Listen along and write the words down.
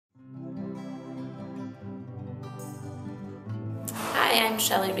Hi, I'm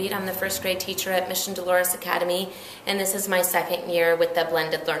Shelly Reed. I'm the first grade teacher at Mission Dolores Academy, and this is my second year with the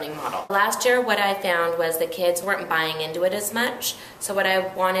blended learning model. Last year, what I found was the kids weren't buying into it as much, so what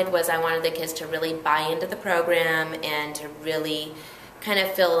I wanted the kids to really buy into the program and to really kind of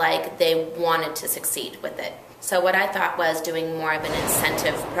feel like they wanted to succeed with it. So what I thought was doing more of an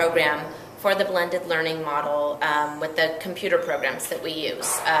incentive program for the blended learning model with the computer programs that we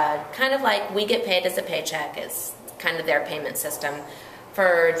use. Kind of like we get paid as a paycheck is kind of their payment system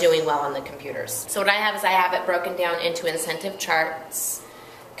for doing well on the computers. So what I have is I have it broken down into incentive charts,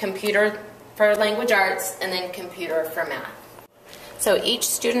 computer for language arts, and then computer for math. So each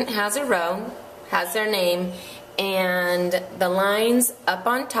student has a row, has their name, and the lines up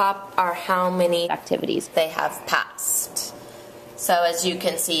on top are how many activities they have passed. So as you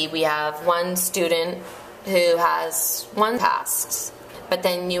can see, we have one student who has one passed, but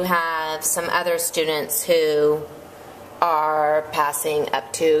then you have some other students who are passing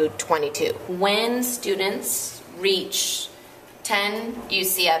up to 22. When students reach 10, you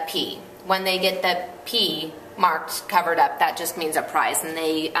see a P. When they get the P marked, covered up, that just means a prize, and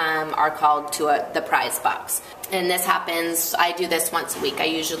they are called to the prize box. And this happens, I do this once a week. I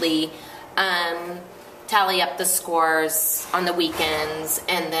usually tally up the scores on the weekends,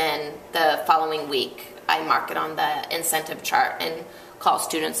 and then the following week I mark it on the incentive chart and call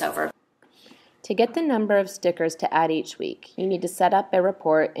students over. To get the number of stickers to add each week, you need to set up a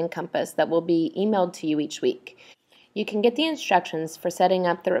report in Compass that will be emailed to you each week. You can get the instructions for setting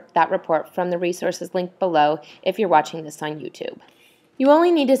up that report from the resources linked below if you're watching this on YouTube. You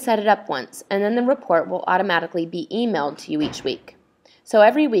only need to set it up once, and then the report will automatically be emailed to you each week. So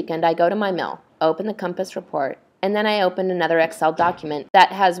every weekend I go to my mail, open the Compass report, and then I open another Excel document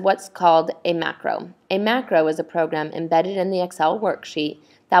that has what's called a macro. A macro is a program embedded in the Excel worksheet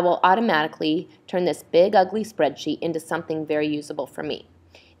that will automatically turn this big ugly spreadsheet into something very usable for me.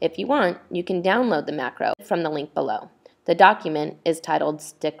 If you want, you can download the macro from the link below. The document is titled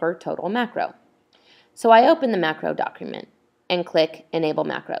Sticker Total Macro. So I open the macro document and click Enable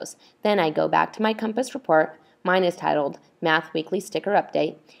Macros. Then I go back to my Compass report. Mine is titled Math Weekly Sticker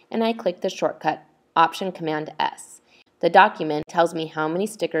Update, and I click the shortcut Option Command S. The document tells me how many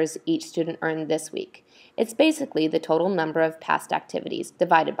stickers each student earned this week. It's basically the total number of past activities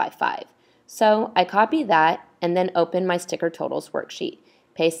divided by 5. So I copy that and then open my sticker totals worksheet,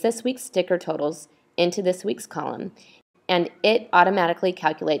 paste this week's sticker totals into this week's column, and it automatically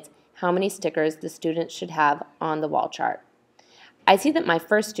calculates how many stickers the student should have on the wall chart. I see that my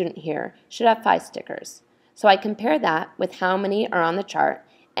first student here should have 5 stickers. So I compare that with how many are on the chart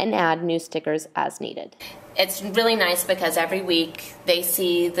and add new stickers as needed. It's really nice because every week they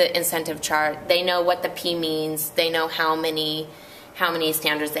see the incentive chart, they know what the P means, they know how many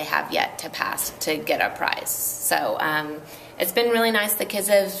standards they have yet to pass to get a prize. So it's been really nice. The kids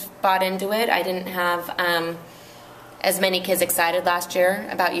have bought into it. I didn't have as many kids excited last year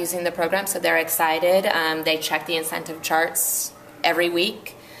about using the program, so they're excited. They check the incentive charts every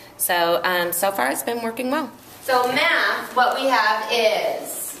week. So, so far it's been working well. So math, what we have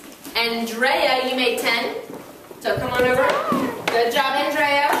is, Andrea, you made 10. So come on over. Good job,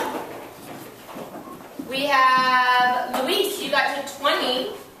 Andrea. We have Luis, you got to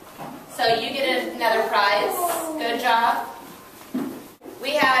 20. So you get another prize. Good job.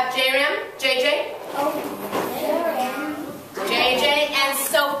 We have JJ. JJ and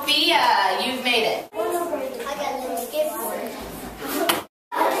Sophia, you've made it.